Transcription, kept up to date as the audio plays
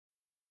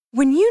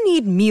When you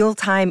need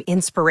mealtime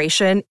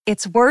inspiration,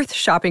 it's worth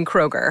shopping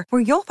Kroger,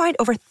 where you'll find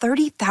over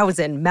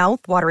 30,000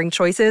 mouth-watering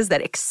choices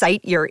that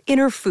excite your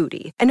inner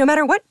foodie. And no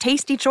matter what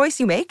tasty choice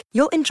you make,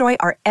 you'll enjoy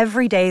our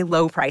everyday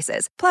low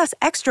prices, plus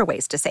extra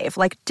ways to save,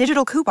 like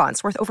digital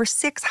coupons worth over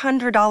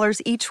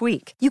 $600 each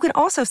week. You can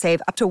also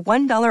save up to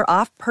 $1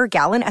 off per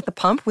gallon at the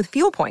pump with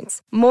fuel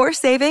points. More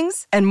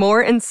savings and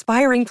more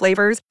inspiring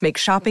flavors make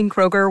shopping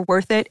Kroger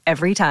worth it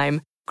every time.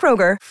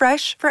 Kroger,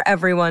 fresh for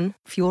everyone.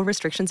 Fuel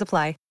restrictions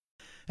apply.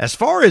 As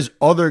far as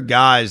other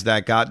guys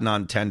that got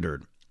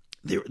non-tendered,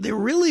 there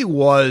really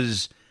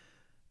was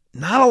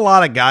not a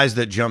lot of guys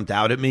that jumped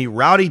out at me.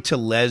 Rowdy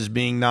Tellez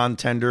being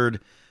non-tendered,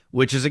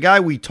 which is a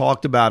guy we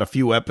talked about a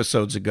few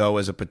episodes ago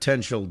as a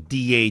potential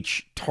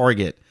DH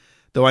target.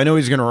 Though I know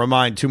he's going to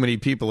remind too many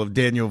people of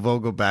Daniel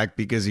Vogelbach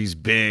because he's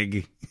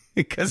big,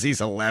 because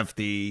he's a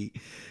lefty,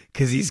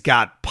 because he's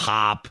got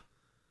pop.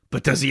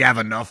 But does he have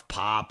enough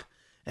pop?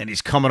 And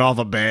he's coming off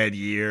a bad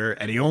year,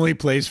 and he only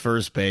plays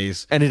first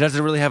base. And he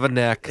doesn't really have a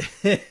neck.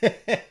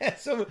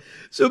 So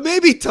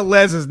maybe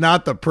Tellez is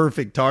not the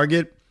perfect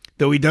target,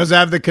 though he does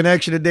have the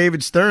connection to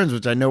David Stearns,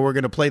 which I know we're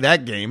going to play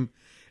that game.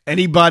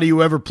 Anybody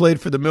who ever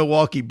played for the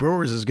Milwaukee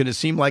Brewers is going to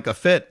seem like a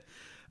fit.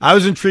 I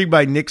was intrigued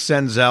by Nick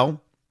Senzel,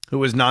 who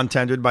was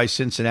non-tendered by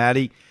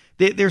Cincinnati.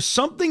 There's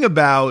something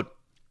about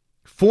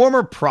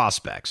former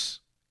prospects,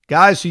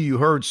 guys who you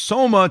heard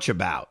so much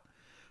about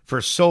for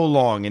so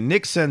long. And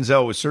Nick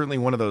Senzel was certainly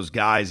one of those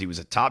guys. He was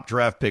a top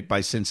draft pick by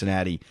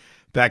Cincinnati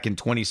back in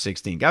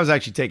 2016. Guy was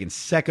actually taken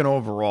second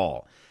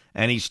overall.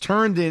 And he's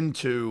turned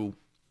into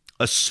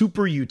a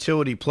super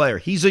utility player.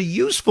 He's a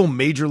useful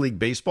Major League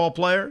Baseball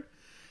player.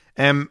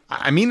 And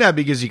I mean that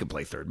because he can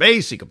play third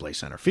base, he can play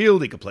center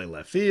field, he can play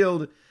left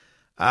field.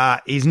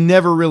 He's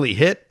never really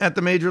hit at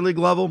the Major League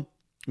level,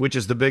 which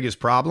is the biggest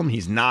problem.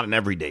 He's not an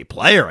everyday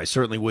player. I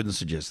certainly wouldn't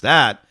suggest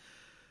that.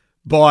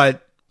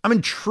 But I'm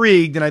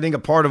intrigued, and I think a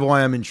part of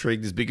why I'm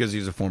intrigued is because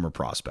he's a former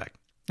prospect.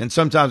 And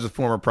sometimes with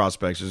former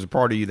prospects, there's a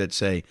part of you that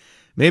say,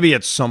 maybe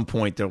at some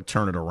point they'll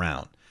turn it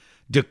around.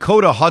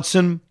 Dakota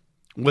Hudson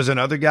was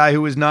another guy who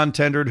was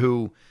non-tendered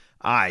who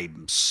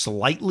I'm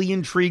slightly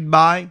intrigued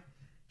by.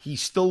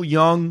 He's still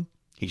young.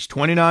 He's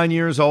 29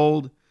 years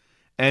old.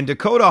 And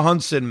Dakota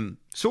Hudson,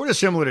 sort of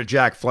similar to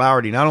Jack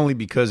Flaherty, not only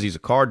because he's a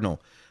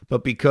Cardinal,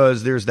 but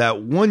because there's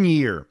that 1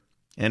 year,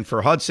 and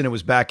for Hudson, it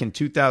was back in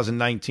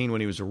 2019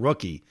 when he was a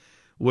rookie,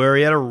 where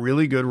he had a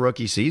really good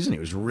rookie season. He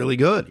was really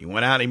good. He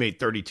went out and he made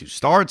 32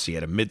 starts. He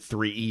had a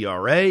mid-3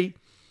 ERA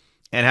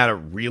and had a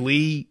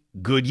really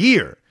good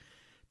year.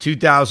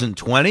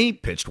 2020,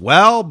 pitched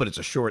well, but it's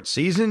a short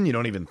season. You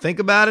don't even think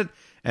about it.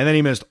 And then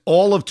he missed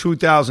all of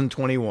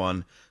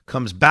 2021,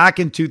 comes back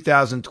in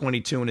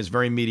 2022 and is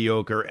very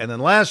mediocre. And then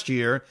last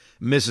year,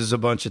 misses a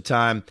bunch of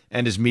time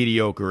and is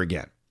mediocre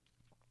again.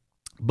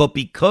 But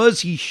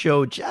because he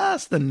showed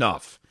just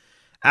enough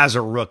as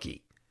a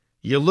rookie,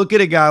 you look at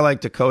a guy like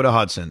Dakota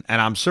Hudson,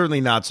 and I'm certainly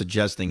not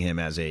suggesting him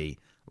as a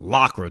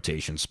lock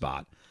rotation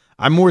spot.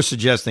 I'm more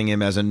suggesting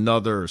him as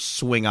another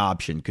swing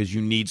option because you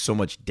need so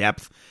much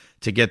depth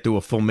to get through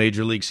a full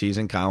Major League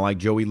season, kind of like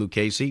Joey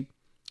Lucchesi.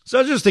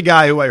 So just a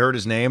guy who I heard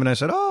his name, and I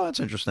said, oh, that's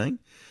interesting.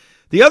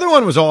 The other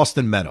one was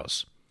Austin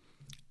Meadows.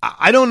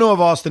 I don't know if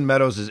Austin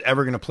Meadows is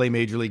ever going to play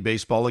Major League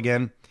Baseball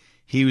again.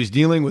 He was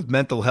dealing with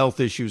mental health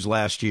issues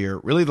last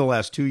year, really the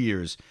last 2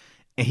 years,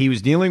 and he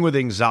was dealing with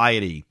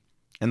anxiety.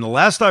 And the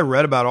last I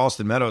read about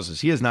Austin Meadows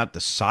is he has not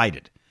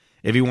decided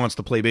if he wants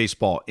to play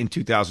baseball in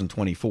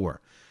 2024.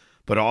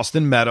 But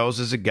Austin Meadows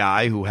is a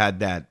guy who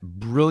had that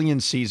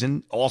brilliant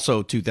season,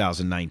 also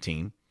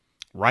 2019,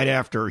 right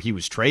after he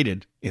was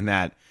traded in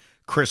that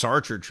Chris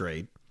Archer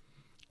trade.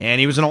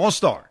 And he was an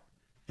all-star.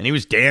 And he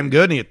was damn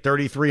good, and he had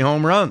 33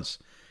 home runs.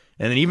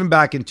 And then even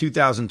back in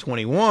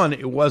 2021,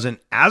 it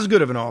wasn't as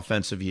good of an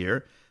offensive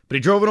year, but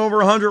he drove in over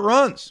 100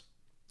 runs.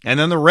 And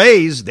then the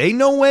Rays, they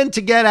know when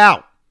to get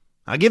out.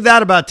 I'll give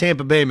that about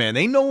Tampa Bay, man.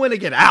 They know when to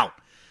get out.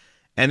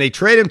 And they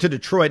trade him to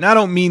Detroit. And I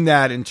don't mean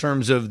that in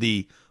terms of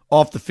the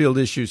off-the-field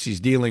issues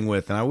he's dealing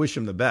with, and I wish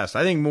him the best.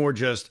 I think more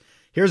just,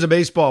 here's a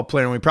baseball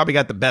player, and we probably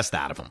got the best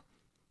out of him.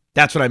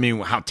 That's what I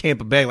mean, how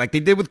Tampa Bay, like they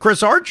did with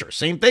Chris Archer.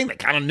 Same thing, they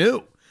kind of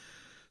knew.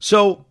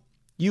 So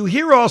you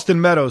hear Austin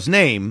Meadows'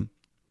 name,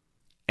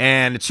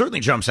 and it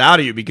certainly jumps out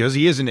at you because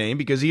he is a name,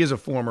 because he is a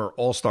former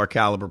all-star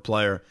caliber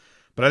player.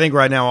 But I think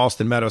right now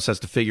Austin Meadows has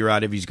to figure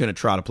out if he's going to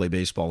try to play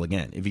baseball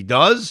again. If he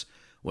does,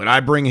 would I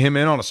bring him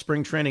in on a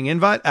spring training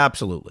invite?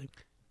 Absolutely.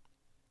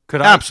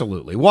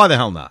 Absolutely. Why the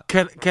hell not?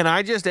 Can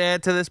I just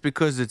add to this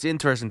because it's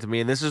interesting to me,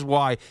 and this is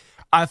why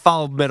I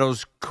followed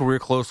Meadows' career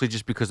closely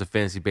just because of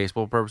fantasy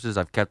baseball purposes.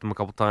 I've kept him a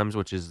couple times,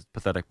 which is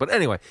pathetic. But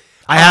anyway.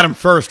 I had him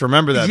first.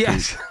 Remember that?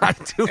 Yes, I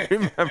do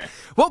remember.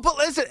 Well, but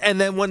listen,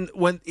 and then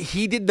when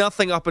he did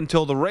nothing up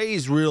until the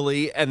Rays,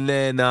 really, and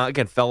then,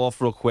 again, fell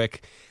off real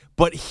quick.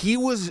 But he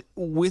was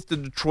with the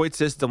Detroit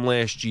system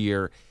last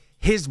year.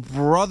 His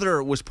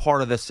brother was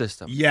part of the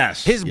system.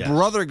 Yes. His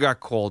brother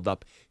got called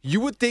up. You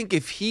would think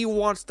if he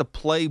wants to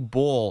play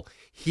ball,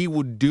 he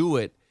would do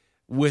it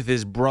with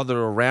his brother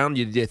around.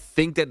 You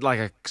think that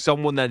like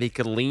someone that he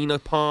could lean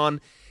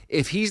upon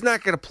if he's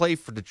not going to play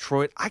for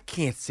Detroit, I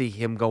can't see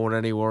him going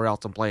anywhere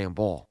else and playing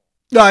ball.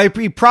 No,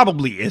 he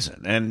probably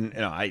isn't, and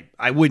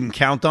I wouldn't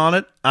count on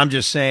it. I'm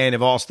just saying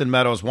if Austin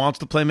Meadows wants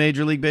to play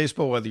Major League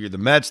Baseball, whether you're the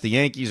Mets, the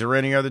Yankees, or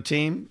any other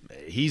team,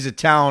 he's a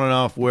talent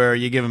enough where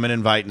you give him an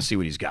invite and see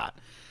what he's got.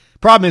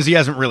 Problem is he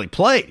hasn't really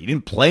played. He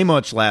didn't play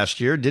much last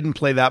year, didn't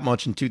play that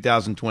much in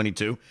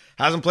 2022,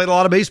 hasn't played a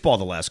lot of baseball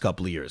the last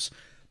couple of years.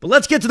 But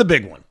let's get to the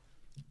big one.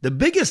 The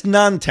biggest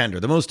non-tender,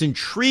 the most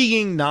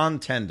intriguing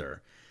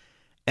non-tender,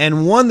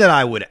 and one that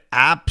I would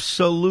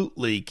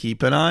absolutely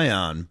keep an eye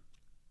on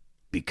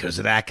because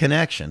of that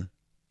connection,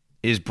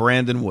 is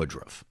Brandon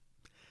Woodruff.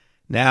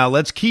 Now,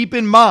 let's keep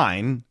in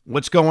mind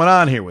what's going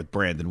on here with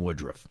Brandon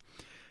Woodruff.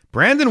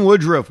 Brandon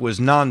Woodruff was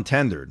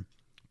non-tendered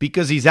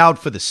because he's out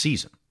for the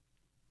season.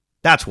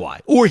 That's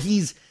why. Or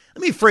let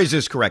me phrase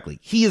this correctly,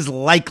 he is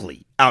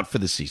likely out for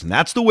the season.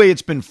 That's the way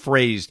it's been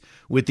phrased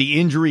with the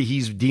injury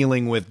he's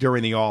dealing with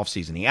during the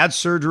offseason. He had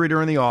surgery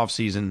during the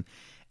offseason,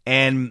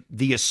 and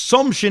the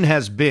assumption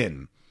has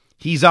been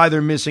he's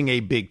either missing a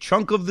big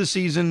chunk of the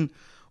season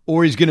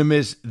or he's going to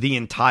miss the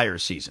entire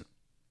season.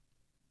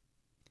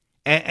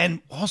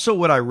 And also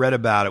what I read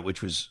about it,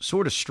 which was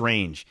sort of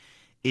strange,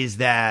 is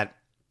that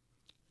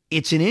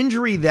it's an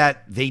injury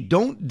that they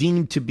don't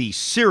deem to be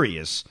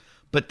serious,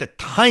 but the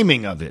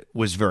timing of it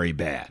was very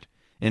bad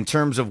in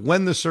terms of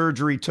when the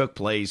surgery took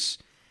place.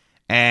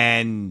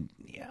 And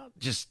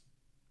just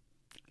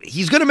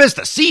he's going to miss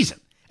the season.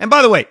 And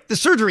by the way, the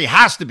surgery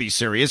has to be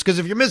serious because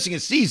if you're missing a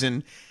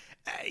season,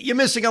 you're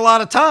missing a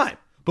lot of time.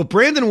 But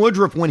Brandon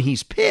Woodruff, when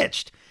he's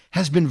pitched,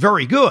 has been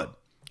very good.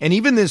 And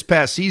even this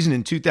past season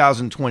in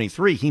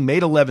 2023, he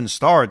made 11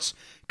 starts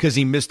because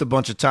he missed a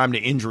bunch of time to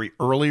injury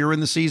earlier in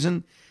the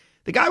season.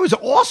 The guy was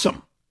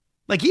awesome.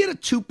 Like, he had a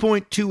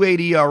 2.28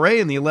 ERA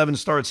in the 11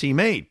 starts he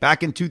made.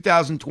 Back in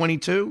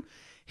 2022,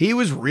 he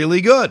was really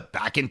good.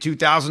 Back in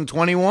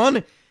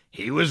 2021,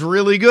 he was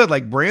really good.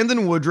 Like,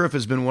 Brandon Woodruff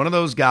has been one of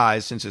those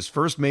guys since his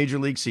first major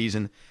league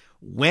season.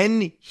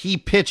 When he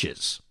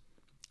pitches,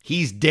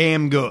 he's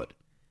damn good.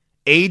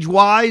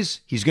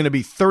 Age-wise, he's going to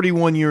be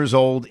 31 years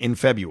old in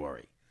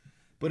February.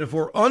 But if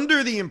we're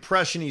under the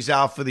impression he's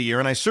out for the year,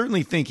 and I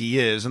certainly think he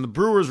is, and the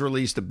Brewers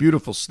released a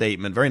beautiful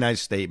statement, very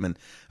nice statement,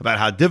 about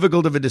how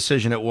difficult of a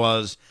decision it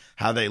was,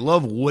 how they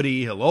love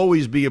Woody, he'll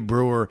always be a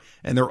Brewer,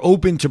 and they're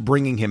open to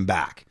bringing him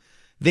back.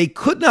 They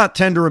could not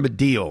tender him a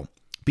deal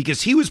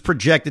because he was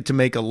projected to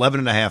make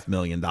 $11.5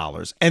 million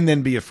and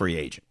then be a free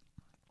agent.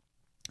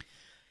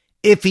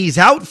 If he's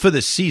out for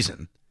the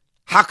season,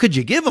 how could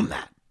you give him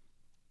that?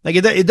 Like,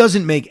 it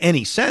doesn't make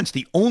any sense.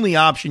 The only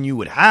option you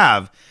would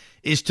have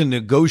is to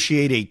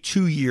negotiate a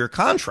 2-year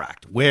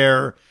contract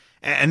where,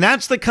 and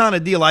that's the kind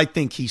of deal I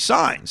think he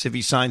signs, if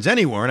he signs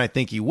anywhere, and I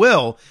think he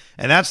will,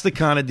 and that's the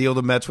kind of deal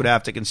the Mets would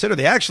have to consider.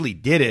 They actually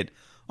did it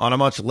on a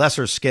much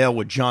lesser scale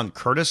with John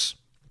Curtis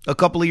a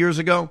couple of years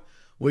ago,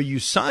 where you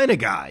sign a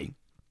guy,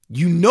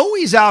 you know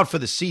he's out for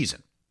the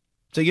season,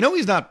 so you know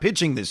he's not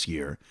pitching this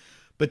year,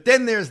 but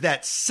then there's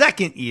that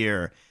second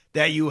year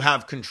that you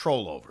have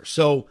control over.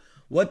 So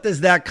what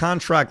does that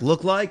contract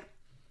look like?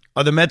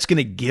 Are the Mets going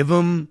to give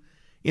him,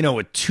 a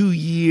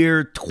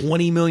 2-year,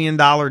 $20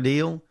 million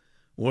deal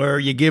where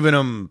you're giving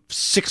him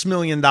 $6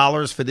 million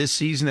for this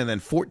season and then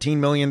 $14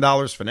 million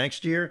for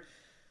next year?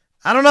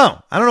 I don't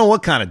know. I don't know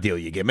what kind of deal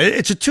you give him.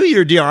 It's a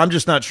 2-year deal. I'm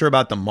just not sure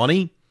about the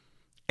money.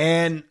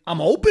 And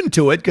I'm open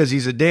to it because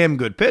he's a damn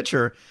good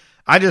pitcher.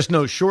 I just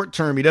know short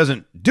term he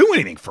doesn't do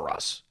anything for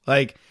us.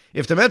 Like,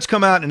 if the Mets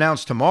come out and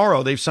announce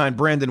tomorrow they've signed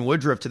Brandon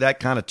Woodruff to that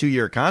kind of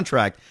 2-year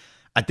contract,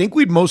 I think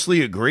we'd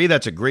mostly agree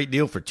that's a great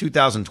deal for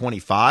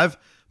 2025,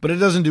 but it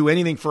doesn't do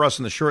anything for us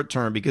in the short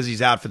term because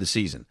he's out for the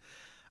season.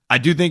 I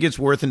do think it's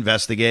worth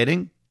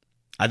investigating.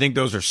 I think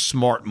those are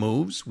smart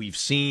moves. We've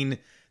seen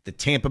the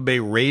Tampa Bay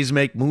Rays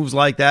make moves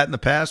like that in the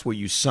past where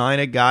you sign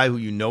a guy who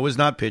you know is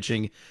not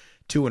pitching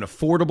to an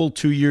affordable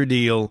 2-year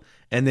deal,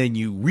 and then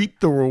you reap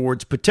the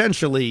rewards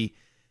potentially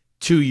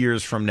 2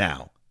 years from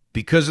now.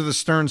 Because of the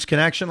Stearns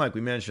connection, like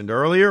we mentioned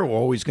earlier, we're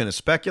always going to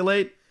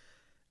speculate.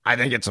 I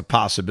think it's a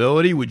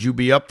possibility. Would you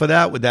be up for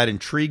that? Would that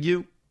intrigue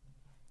you?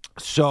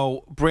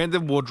 So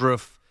Brandon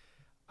Woodruff,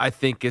 I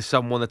think, is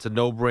someone that's a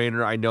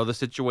no-brainer. I know the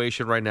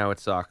situation right now, it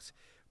sucks.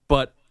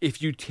 But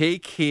if you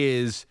take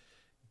his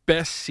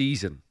best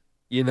season,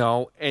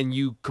 and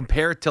you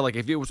compare it to, like,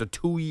 if it was a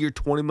 2-year,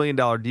 $20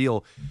 million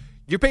deal,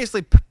 you're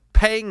basically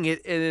paying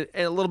it in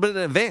a little bit in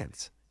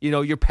advance.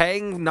 You're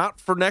paying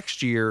not for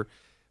next year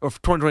or for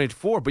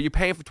 2024, but you're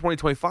paying for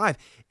 2025,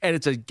 and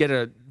it's get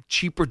a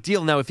cheaper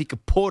deal. Now, if he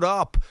could put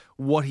up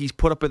what he's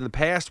put up in the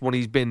past when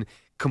he's been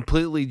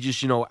completely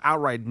just,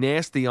 outright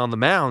nasty on the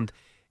mound,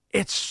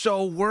 it's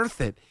so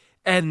worth it.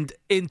 And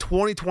in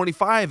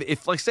 2025,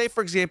 if, like, say,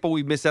 for example,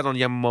 we miss out on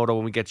Yamamoto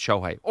when we get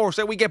Shohei, or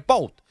say we get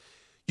both,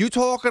 you're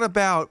talking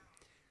about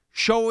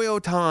Shohei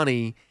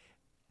Ohtani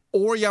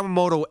or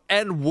Yamamoto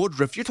and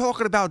Woodruff. You're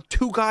talking about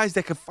two guys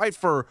that could fight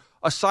for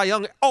a Cy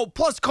Young. Oh,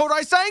 plus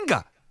Kodai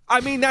Senga. I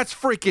mean, that's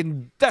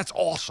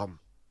awesome.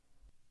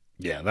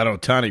 Yeah, that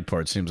Ohtani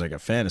part seems like a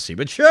fantasy,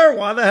 but sure,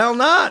 why the hell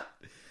not?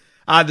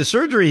 The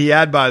surgery he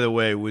had, by the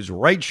way, was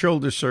right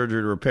shoulder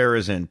surgery to repair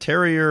his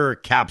anterior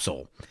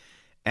capsule.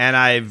 And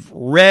I've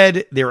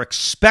read they're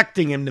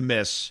expecting him to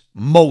miss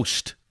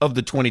most of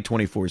the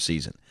 2024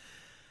 season.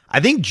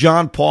 I think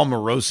John Paul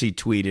Morosi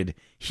tweeted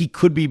he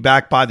could be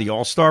back by the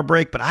All-Star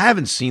break, but I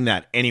haven't seen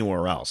that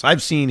anywhere else.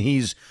 I've seen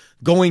he's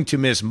going to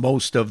miss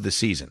most of the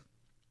season.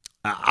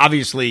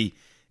 Obviously,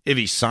 if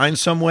he signs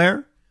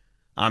somewhere,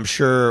 I'm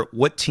sure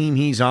what team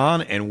he's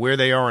on and where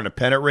they are in a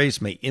pennant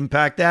race may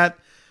impact that.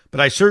 But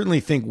I certainly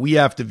think we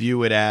have to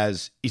view it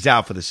as he's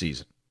out for the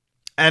season.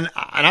 And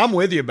I'm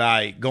with you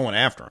by going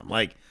after him.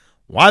 Like,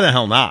 why the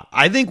hell not?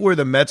 I think where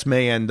the Mets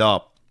may end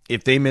up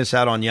if they miss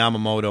out on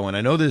Yamamoto, and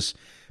I know this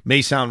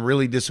may sound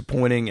really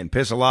disappointing and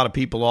piss a lot of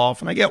people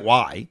off, and I get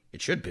why.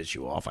 It should piss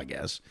you off, I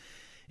guess,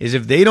 is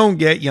if they don't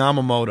get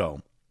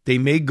Yamamoto, they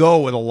may go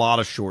with a lot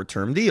of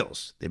short-term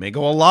deals. They may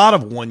go a lot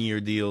of one-year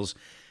deals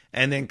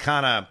and then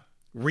kind of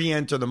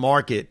re-enter the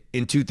market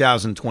in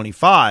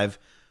 2025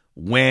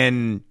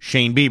 when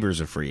Shane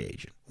Bieber's a free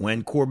agent,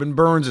 when Corbin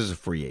Burns is a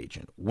free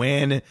agent,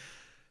 when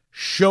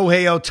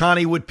Shohei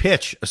Ohtani would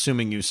pitch,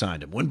 assuming you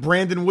signed him, when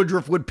Brandon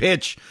Woodruff would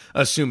pitch,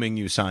 assuming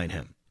you sign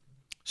him.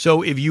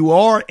 So if you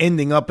are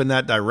ending up in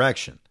that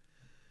direction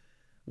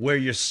where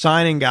you're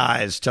signing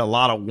guys to a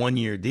lot of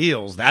one-year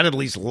deals, that at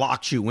least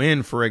locks you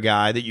in for a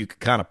guy that you could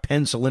kind of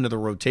pencil into the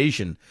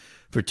rotation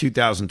for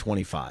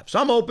 2025. So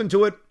I'm open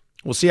to it.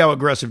 We'll see how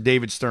aggressive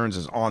David Stearns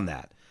is on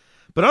that.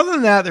 But other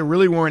than that, there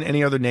really weren't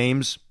any other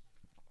names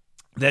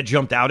that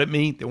jumped out at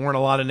me. There weren't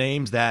a lot of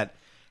names that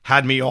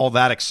had me all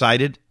that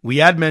excited. We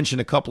had mentioned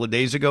a couple of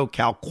days ago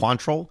Cal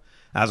Quantrill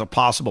as a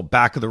possible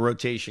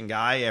back-of-the-rotation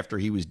guy after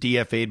he was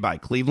DFA'd by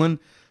Cleveland.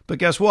 But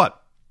guess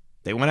what?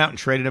 They went out and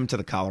traded him to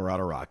the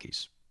Colorado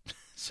Rockies.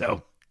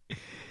 So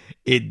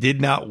it did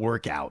not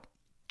work out.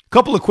 A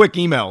couple of quick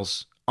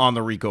emails on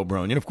the Rico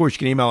Brony. And, of course, you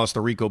can email us to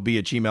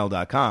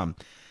ricob@gmail.com.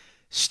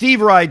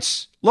 Steve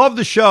writes, love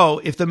the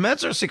show. If the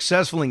Mets are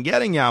successful in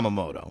getting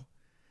Yamamoto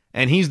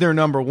and he's their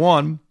number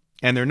one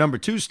and their number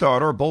two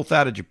starter, both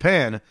out of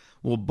Japan,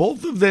 will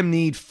both of them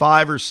need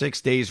 5 or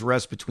 6 days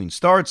rest between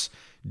starts?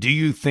 Do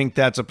you think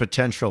that's a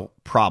potential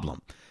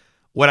problem?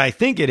 What I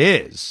think it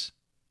is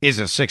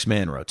a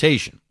 6-man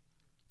rotation.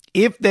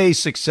 If they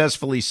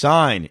successfully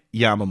sign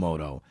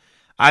Yamamoto,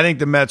 I think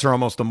the Mets are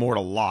almost a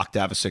mortal lock to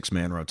have a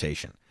 6-man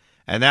rotation.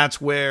 And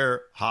that's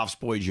where Hoff's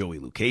boy Joey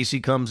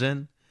Lucchesi comes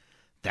in.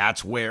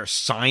 That's where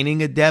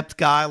signing a depth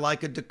guy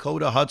like a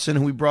Dakota Hudson,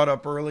 who we brought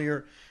up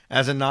earlier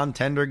as a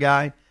non-tender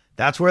guy,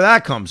 that's where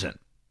that comes in.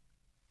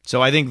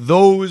 So I think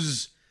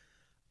those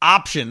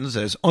options,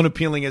 as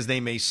unappealing as they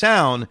may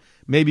sound,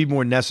 may be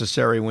more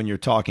necessary when you're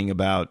talking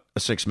about a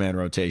 6-man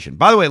rotation.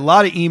 By the way, a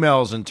lot of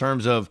emails in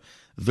terms of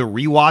the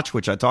rewatch,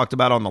 which I talked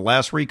about on the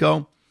last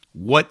Rico.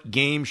 What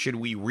game should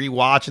we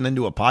rewatch and then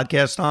do a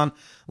podcast on?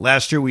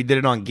 Last year we did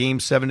it on Game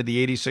 7 of the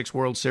 86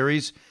 World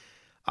Series.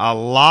 A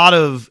lot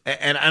of,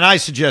 and I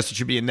suggest it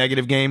should be a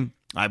negative game.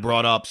 I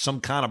brought up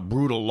some kind of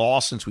brutal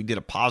loss since we did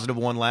a positive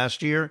one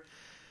last year.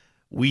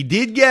 We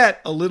did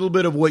get a little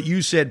bit of what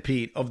you said,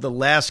 Pete, of the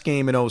last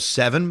game in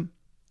 07.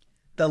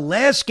 The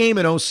last game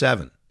in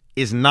 07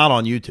 is not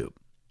on YouTube.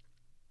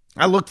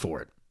 I looked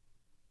for it.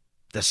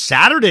 The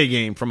Saturday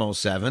game from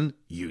 07,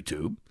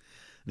 YouTube.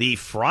 The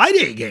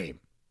Friday game,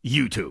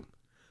 YouTube.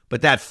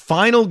 But that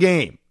final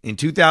game in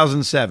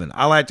 2007,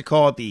 I like to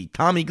call it the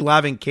Tommy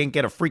Glavine can't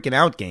get a freaking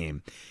out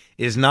game,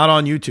 is not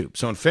on YouTube.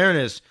 So in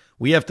fairness,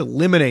 we have to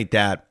eliminate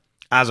that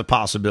as a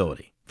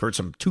possibility. For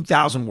some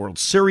 2000 World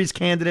Series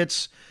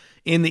candidates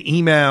in the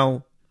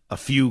email, a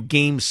few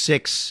Game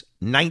 6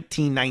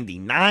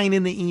 1999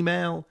 in the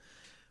email.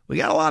 We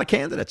got a lot of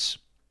candidates.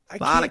 A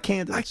lot of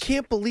candidates. I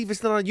can't believe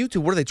it's not on YouTube.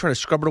 What are they trying to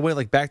scrub it away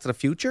like Back to the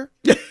Future?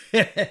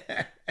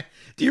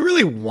 Do you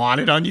really want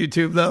it on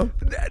YouTube, though?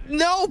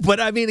 No, but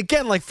I mean,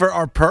 again, like for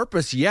our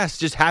purpose, yes,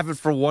 just have it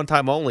for one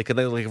time only. Could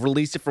they like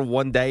release it for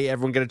one day?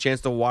 Everyone get a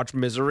chance to watch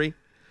Misery?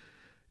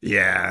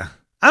 Yeah.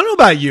 I don't know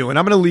about you, and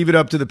I'm going to leave it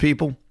up to the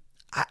people.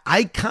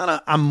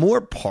 I'm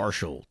more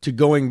partial to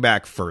going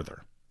back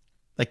further.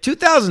 Like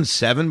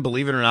 2007,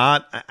 believe it or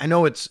not, I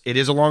know it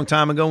is a long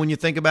time ago when you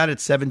think about it,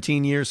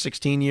 17 years,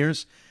 16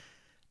 years.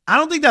 I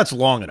don't think that's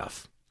long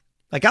enough.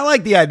 Like, I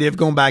like the idea of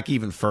going back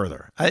even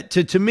further.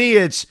 To me,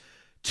 it's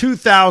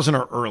 2000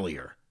 or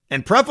earlier,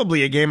 and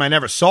preferably a game I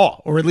never saw,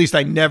 or at least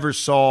I never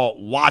saw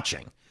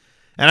watching.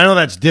 And I know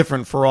that's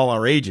different for all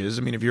our ages.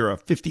 I mean, if you're a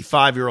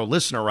 55-year-old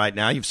listener right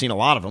now, you've seen a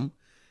lot of them.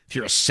 If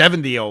you're a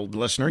 70-year-old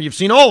listener, you've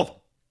seen all of them.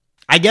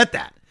 I get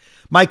that.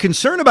 My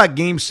concern about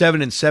Game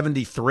 7 in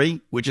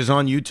 73, which is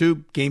on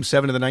YouTube, Game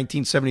 7 of the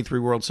 1973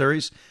 World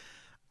Series,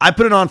 I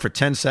put it on for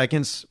 10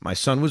 seconds. My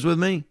son was with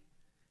me,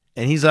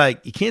 and he's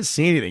like, you can't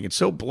see anything. It's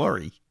so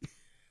blurry.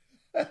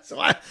 So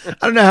I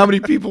don't know how many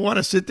people want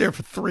to sit there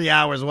for 3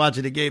 hours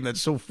watching a game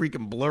that's so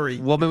freaking blurry.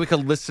 Well, maybe we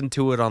could listen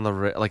to it on the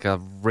like a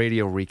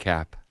radio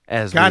recap.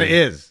 Kind of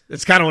is.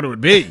 It's kind of what it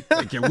would be.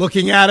 Like you're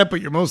looking at it,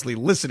 but you're mostly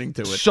listening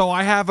to it. So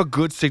I have a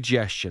good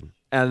suggestion,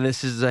 and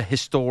this is a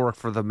historic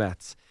for the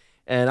Mets.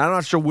 And I'm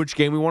not sure which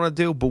game we want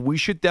to do, but we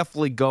should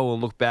definitely go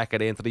and look back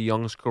at Anthony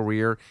Young's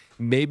career.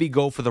 Maybe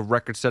go for the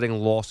record-setting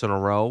loss in a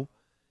row.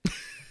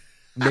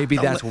 Maybe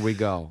that's where we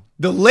go.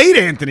 The late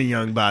Anthony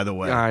Young, by the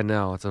way. I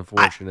know. It's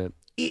unfortunate.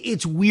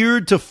 It's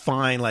weird to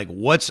find like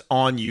what's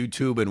on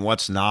YouTube and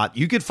what's not.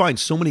 You could find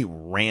so many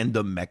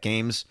random Met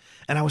games.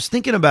 And I was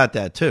thinking about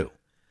that too.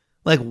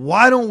 Like,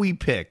 why don't we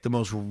pick the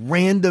most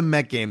random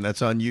Met game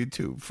that's on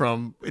YouTube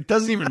from, it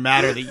doesn't even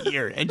matter the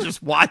year, and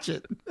just watch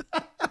it?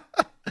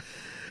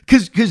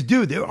 Because,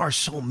 dude, there are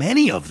so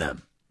many of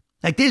them.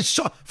 Like, there's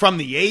so, from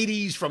the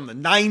 80s, from the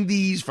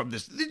 90s, from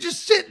this, they're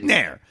just sitting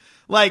there.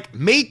 Like,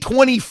 May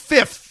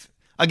 25th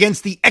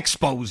against the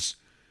Expos.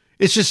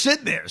 It's just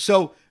sitting there.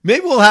 So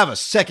maybe we'll have a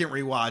second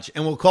rewatch,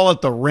 and we'll call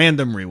it the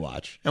random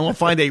rewatch. And we'll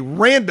find a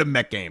random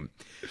Met game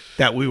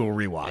that we will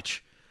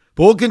rewatch.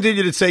 But we'll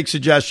continue to take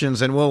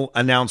suggestions, and we'll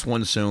announce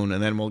one soon,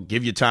 and then we'll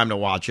give you time to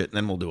watch it, and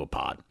then we'll do a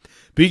pod.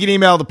 But you can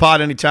email the pod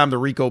anytime to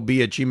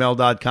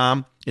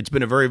ricob@gmail.com. It's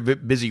been a very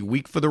busy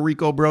week for the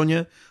Rico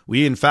Brogna.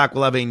 We, in fact,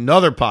 will have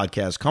another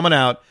podcast coming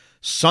out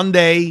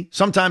Sunday,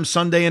 sometime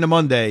Sunday into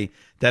Monday,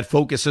 that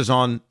focuses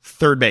on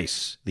third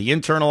base, the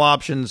internal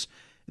options,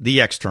 the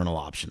external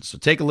options. So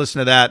take a listen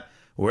to that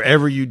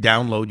wherever you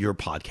download your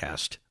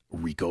podcast,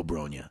 Rico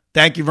Brogna.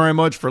 Thank you very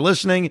much for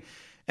listening.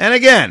 And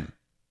again,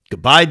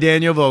 goodbye,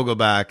 Daniel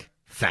Vogelback.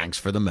 Thanks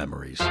for the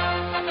memories.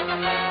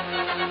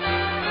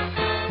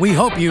 We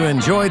hope you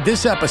enjoyed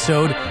this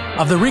episode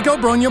of the Rico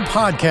Brogna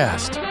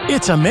Podcast.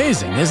 It's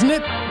amazing, isn't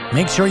it?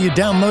 Make sure you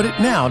download it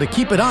now to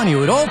keep it on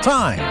you at all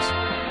times.